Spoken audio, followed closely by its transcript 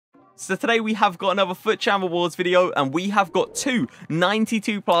So today we have got another FUT Champ Awards video, and we have got two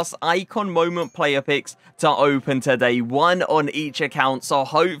 92+ icon moment player picks to open today, one on each account. So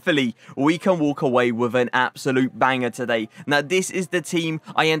hopefully we can walk away with an absolute banger today. Now this is the team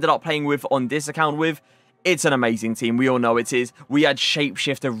I ended up playing with on this account with. It's an amazing team. We all know it is. We had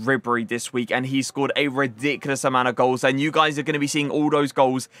Shapeshifter Ribery this week, and he scored a ridiculous amount of goals. And you guys are going to be seeing all those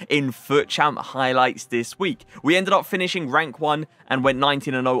goals in FUT Champ highlights this week. We ended up finishing rank 1 and went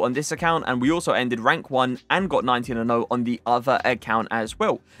 19-0 on this account. And we also ended rank 1 and got 19-0 on the other account as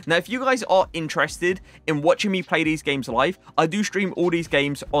well. Now, if you guys are interested in watching me play these games live, I do stream all these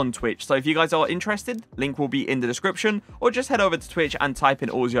games on Twitch. So if you guys are interested, link will be in the description. Or just head over to Twitch and type in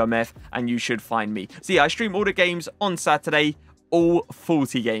AuzioMF and you should find me. So yeah, I stream all the games on Saturday, all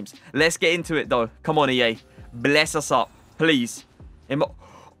 40 games. Let's get into it though. Come on, EA. Bless us up, please.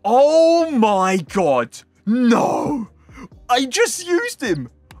 Oh my god. No. I just used him.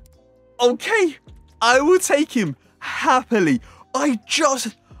 Okay. I will take him happily. I'm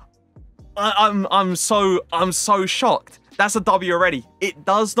so shocked. That's a W already. It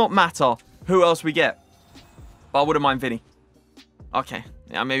does not matter who else we get. But I wouldn't mind Vinny. Okay.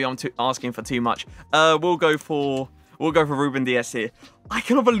 Yeah, maybe I'm asking for too much. We'll go for Ruben Diaz here. I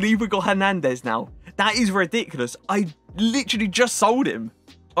cannot believe we got Hernandez now. That is ridiculous. I literally just sold him.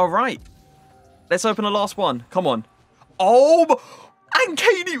 All right. Let's open the last one. Come on. Oh, and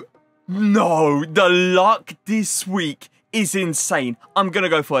Katie. No, the luck this week is insane. I'm going to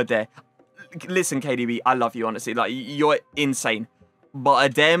go for Adair. Listen, KDB, I love you, honestly. Like, you're insane. But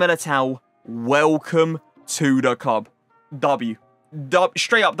Adair Militao, welcome to the club. W.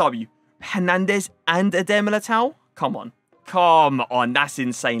 Straight up W. Hernandez and Adair Militao? Come on. Come on. That's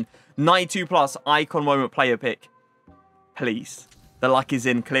insane. 92+ icon moment player pick. Please. The luck is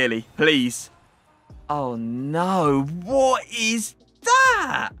in, clearly. Please. Oh, no. What is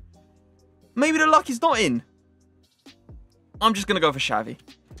that? Maybe the luck is not in. I'm just going to go for Xavi.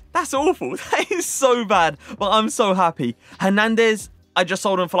 That's awful. That is so bad. But I'm so happy. Hernandez, I just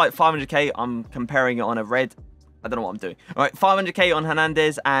sold him for like 500k. I'm comparing it on a red. I don't know what I'm doing. All right, 500k on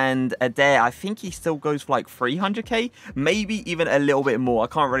Hernandez, and Adair, I think he still goes for like 300k, maybe even a little bit more. I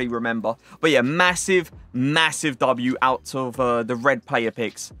can't really remember. But yeah, massive, massive W out of the red player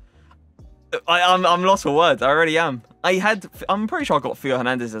picks. I'm lost for words. I already am. I'm pretty sure I got Theo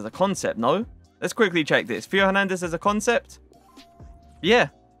Hernandez as a concept, no? Let's quickly check this. Theo Hernandez as a concept? Yeah.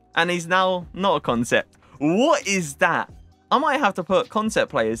 And he's now not a concept. What is that? I might have to put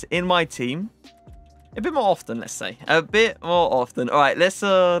concept players in my team a bit more often, let's say. A bit more often. All right, let's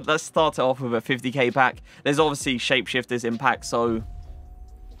start it off with a 50k pack. There's obviously Shapeshifters in pack, so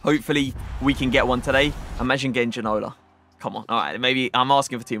hopefully we can get one today. Imagine getting Ginola. Come on. All right, maybe I'm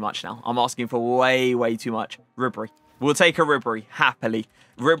asking for too much now. I'm asking for way, way too much. Ribery. We'll take a Ribery, happily.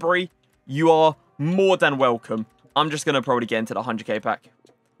 Ribery, you are more than welcome. I'm just going to probably get into the 100k pack.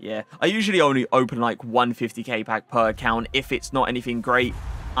 Yeah, I usually only open like 150k pack per account. If it's not anything great,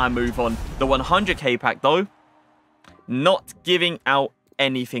 I move on. The 100k pack, though, not giving out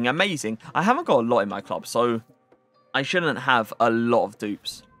anything amazing. I haven't got a lot in my club, so I shouldn't have a lot of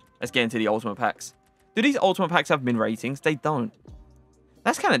dupes. Let's get into the ultimate packs. Do these ultimate packs have min ratings? They don't.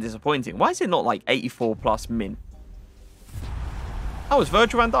 That's kind of disappointing. Why is it not like 84+ min? Oh, it's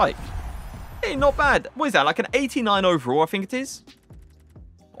Virgil van Dijk. Hey, not bad. What is that? Like an 89 overall, I think it is.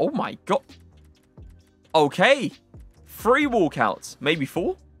 Oh my god. Okay. 3 walkouts. Maybe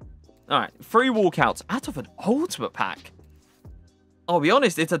 4? Alright, 3 walkouts out of an ultimate pack. I'll be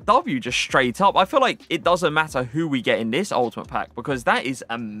honest, it's a W just straight up. I feel like it doesn't matter who we get in this ultimate pack, because that is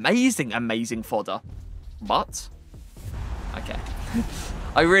amazing, amazing fodder. But, okay.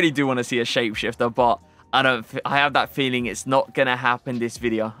 I really do want to see a Shapeshifter, but I have that feeling it's not going to happen this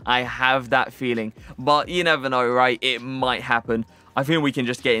video. I have that feeling. But you never know, right? It might happen. I think we can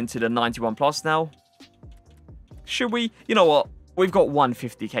just get into the 91+ now. Should we? You know what? We've got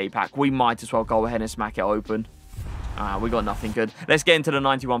 150k pack. We might as well go ahead and smack it open. We got nothing good. Let's get into the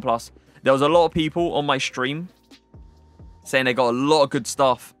 91+. There was a lot of people on my stream saying they got a lot of good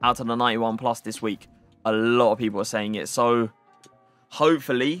stuff out of the 91+ this week. A lot of people are saying it. So,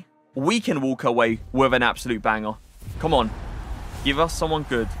 hopefully, we can walk away with an absolute banger. Come on. Give us someone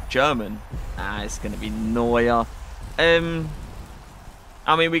good. German. It's going to be Neuer.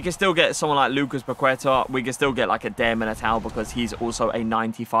 I mean, we can still get someone like Lucas Paqueta. We can still get like a Adair Militao because he's also a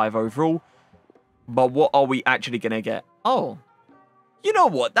 95 overall. But what are we actually going to get? Oh, you know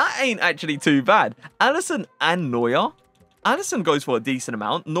what? That ain't actually too bad. Alisson and Neuer. Alisson goes for a decent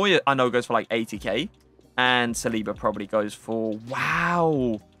amount. Neuer, I know, goes for like 80k. And Saliba probably goes for...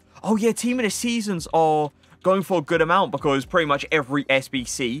 Wow. Oh, yeah, Team of the Seasons are going for a good amount because pretty much every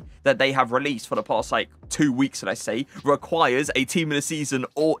SBC that they have released for the past, like, 2 weeks, let's say, requires a team of the season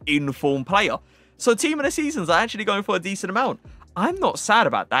or informed player. So team of the seasons are actually going for a decent amount. I'm not sad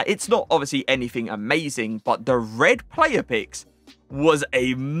about that. It's not obviously anything amazing, but the red player picks was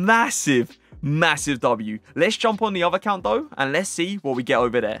a massive W. Let's jump on the other account though, and let's see what we get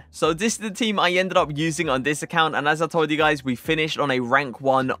over there. So this is the team I ended up using on this account, and as I told you guys, we finished on a rank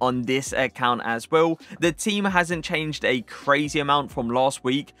 1 on this account as well. The team hasn't changed a crazy amount from last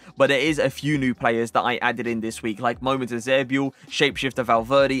week, but there is a few new players that I added in this week, like Moment of Zerbiel, Shapeshifter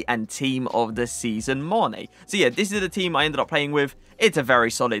Valverde, and Team of the Season Mohr. So yeah, this is the team I ended up playing with. It's a very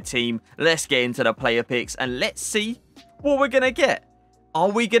solid team. Let's get into the player picks and let's see what we're gonna get. Are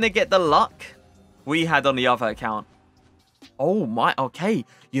we going to get the luck we had on the other account? Oh my, okay.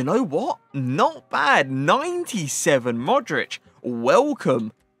 You know what? Not bad. 97 Modric.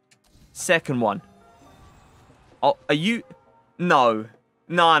 Welcome. Second one. Oh, are you? No.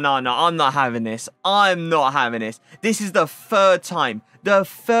 No. I'm not having this. I'm not having this. This is the third time. The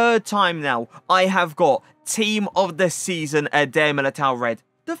third time now I have got Team of the Season Eder Militao Red.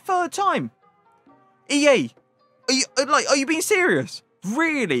 The third time. EA. Are you being serious?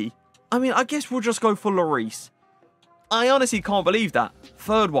 Really? I mean, I guess we'll just go for Lloris. I honestly can't believe that.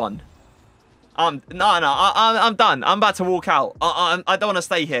 Third one. I'm done. I'm about to walk out. I don't want to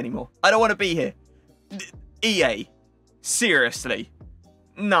stay here anymore. I don't want to be here. EA. Seriously.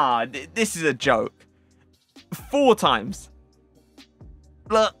 Nah, this is a joke. 4 times.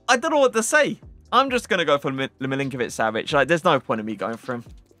 Look, I don't know what to say. I'm just going to go for Milinkovic-Savic. Like, there's no point in me going for him.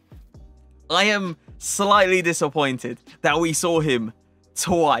 I am slightly disappointed that we saw him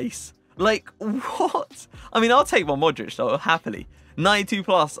twice. Like, what? I mean, I'll take my Modric, though, happily. 92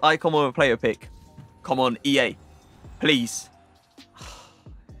 plus icon moment player pick. Come on, EA. Please.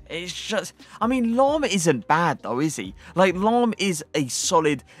 It's just... I mean, Lahm isn't bad, though, is he? Like, Lahm is a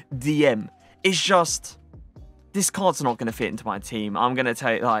solid DM. It's just... This card's not going to fit into my team. I'm going to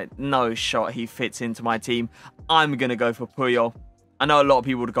take, like, no shot he fits into my team. I'm going to go for Puyol. I know a lot of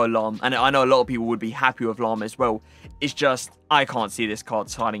people would go Lahm, and I know a lot of people would be happy with Lahm as well. It's just, I can't see this card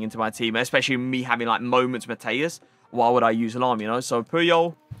sliding into my team, especially me having, like, Moments Mateus. Why would I use Lahm, you know? So,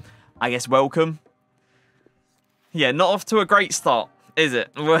 Puyol, I guess welcome. Yeah, not off to a great start, is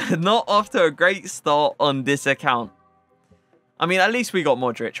it? We're not off to a great start on this account. I mean, at least we got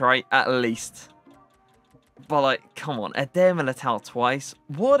Modric, right? At least. But, like, come on. Eder Militao twice?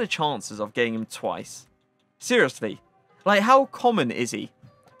 What are the chances of getting him twice? Seriously. Like, how common is he?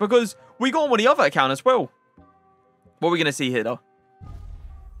 Because we got him on the other account as well. What are we going to see here, though?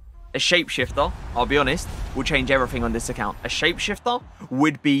 A Shapeshifter, I'll be honest, will change everything on this account. A Shapeshifter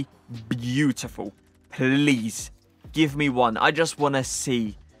would be beautiful. Please, give me one. I just want to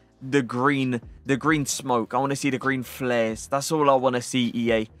see the green smoke. I want to see the green flares. That's all I want to see,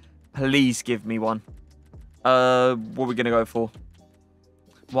 EA. Please give me one. What are we going to go for?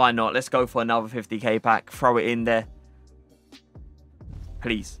 Why not? Let's go for another 50k pack. Throw it in there.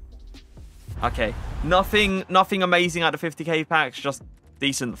 Please. Okay. Nothing amazing out of 50k packs. Just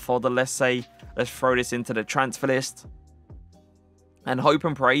decent fodder, let's say. Let's throw this into the transfer list. And hope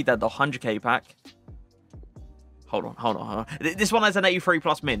and pray that the 100k pack... Hold on. This one has an 83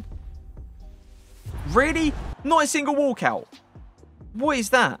 plus min. Really? Not a single walkout. What is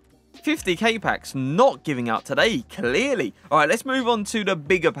that? 50k packs not giving out today, clearly. Alright, let's move on to the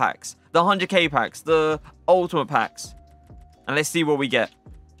bigger packs. The 100k packs. The ultimate packs. And let's see what we get.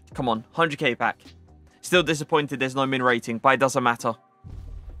 Come on, 100k pack. Still disappointed there's no min rating, but it doesn't matter.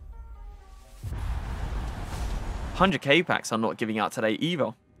 100k packs are not giving out today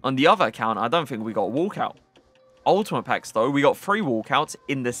either. On the other account, I don't think we got a walkout. Ultimate packs, though, we got 3 walkouts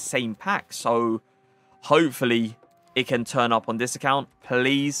in the same pack. So, hopefully, it can turn up on this account.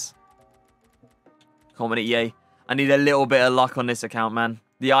 Please. Come on, EA. I need a little bit of luck on this account, man.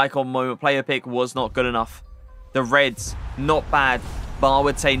 The icon moment player pick was not good enough. The reds, not bad, but I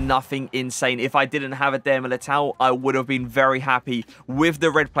would say nothing insane. If I didn't have Eder Militao, I would have been very happy with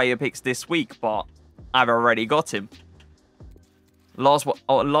the red player picks this week, but I've already got him. Last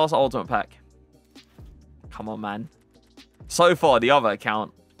ultimate pack. Come on, man. So far, the other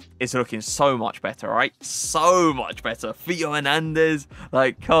account is looking so much better, right? So much better. Theo Hernandez,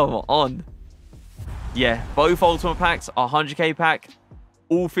 like, come on. Yeah, both ultimate packs are 100k pack.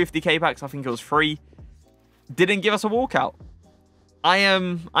 All 50k packs, I think it was 3. Didn't give us a walkout. I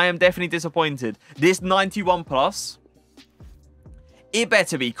am definitely disappointed. This 91 plus, it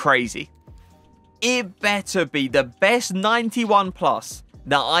better be crazy. It better be the best 91 plus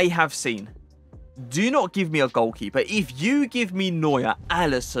that I have seen. Do not give me a goalkeeper. If you give me Neuer,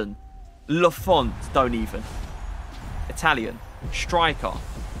 Alisson, Lafont, don't even. Italian. Striker.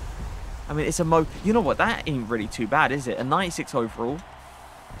 I mean, it's a You know what? That ain't really too bad, is it? A 96 overall.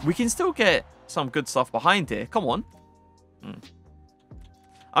 We can still get some good stuff behind here. Come on.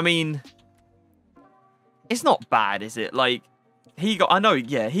 I mean, it's not bad, is it? Like, I know,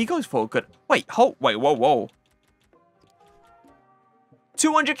 yeah, he goes for a good... Wait, whoa.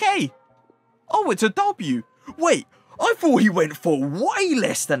 200k. Oh, it's a W. Wait, I thought he went for way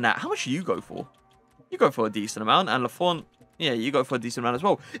less than that. How much do you go for? You go for a decent amount. And Lafont, yeah, you go for a decent amount as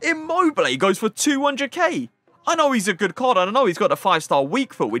well. Immobile goes for 200k. I know he's a good card. I know he's got a 5-star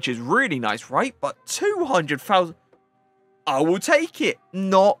weak foot, which is really nice, right? But 200,000... I will take it.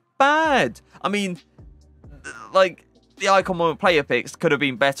 Not bad. I mean, like... The icon moment player picks could have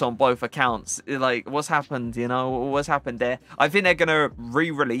been better on both accounts. Like, what's happened, you know? What's happened there? I think they're going to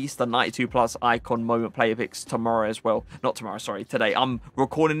re-release the 92 plus icon moment player picks tomorrow as well. Not tomorrow, sorry, today. I'm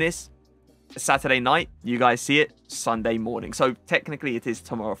recording this Saturday night. You guys see it Sunday morning. So, technically, it is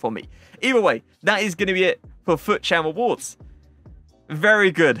tomorrow for me. Either way, that is going to be it for FUT Champ Awards.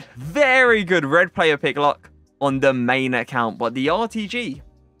 Very good. Very good red player pick luck on the main account. But the RTG,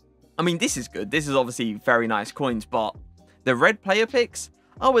 I mean, this is good. This is obviously very nice coins, but... the red player picks,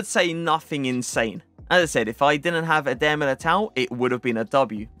 I would say nothing insane. As I said, if I didn't have Eder Militao, it would have been a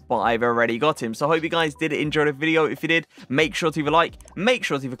W. But I've already got him. So I hope you guys did enjoy the video. If you did, make sure to leave a like. Make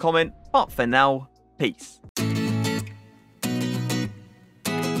sure to leave a comment. But for now, peace.